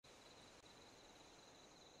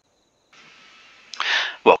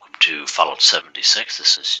to Followed 76.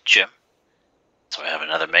 This is Jim. So I have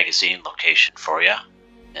another magazine location for you,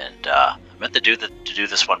 and I meant to do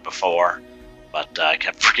this one before, but I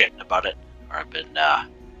kept forgetting about it, or I've been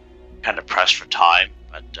kind of pressed for time.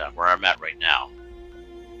 But where I'm at right now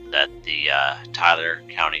is at the Tyler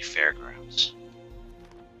County Fairgrounds,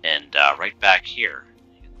 and right back here,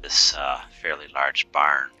 you get this fairly large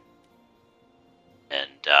barn, and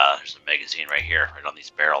there's a magazine right here, right on these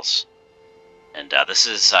barrels. And this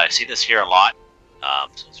is, I see this here a lot,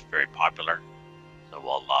 so it's very popular. So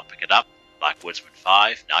we'll pick it up. Black Woodsman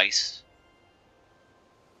 5, nice.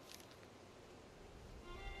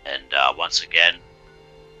 And once again,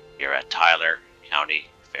 here at Tyler County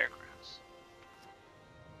Fairgrounds.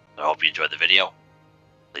 So I hope you enjoyed the video.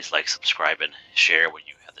 Please like, subscribe, and share when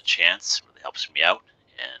you have the chance. It really helps me out.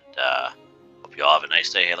 And hope you all have a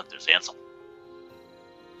nice day. Hey, look, there's Ansel.